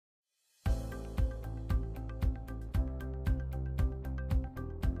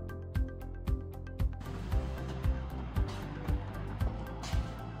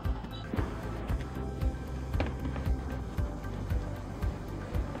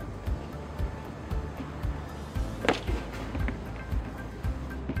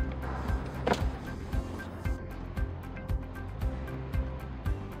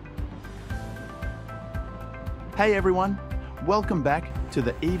Hey everyone, welcome back to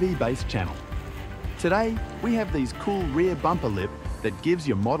the EVBASE channel. Today, we have these cool rear bumper lip that gives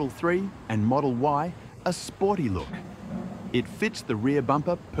your Model 3 and Model Y a sporty look. It fits the rear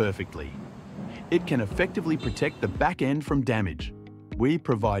bumper perfectly. It can effectively protect the back end from damage. We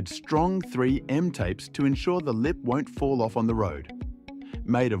provide strong 3M tapes to ensure the lip won't fall off on the road.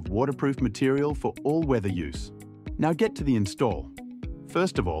 Made of waterproof material for all weather use. Now get to the install.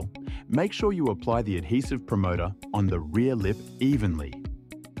 First of all, make sure you apply the adhesive promoter on the rear lip evenly.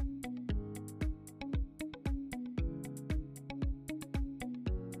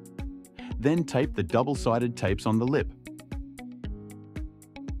 Then tape the double-sided tapes on the lip.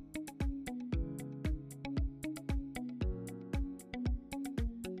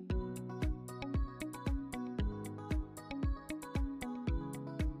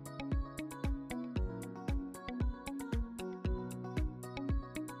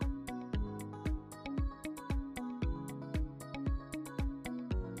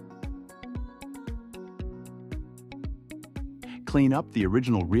 Clean up the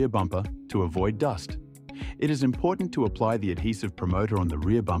original rear bumper to avoid dust. It is important to apply the adhesive promoter on the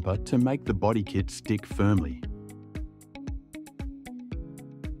rear bumper to make the body kit stick firmly.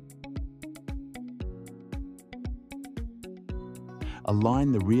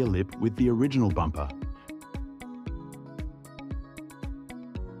 Align the rear lip with the original bumper.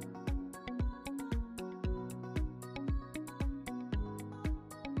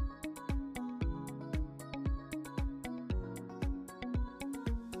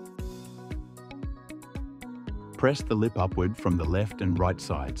 Press the lip upward from the left and right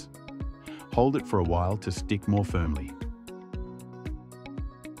sides. Hold it for a while to stick more firmly.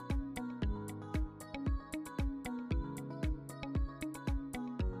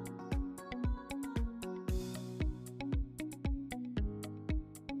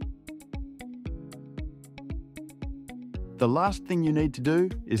 The last thing you need to do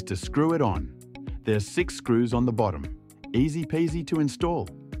is to screw it on. There's 6 screws on the bottom. Easy peasy to install.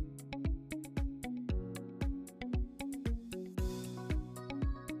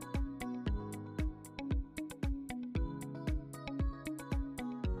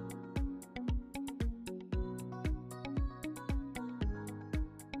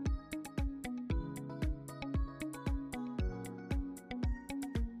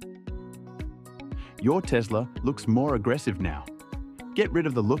 Your Tesla looks more aggressive now. Get rid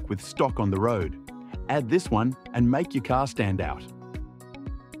of the look with stock on the road. Add this one and make your car stand out.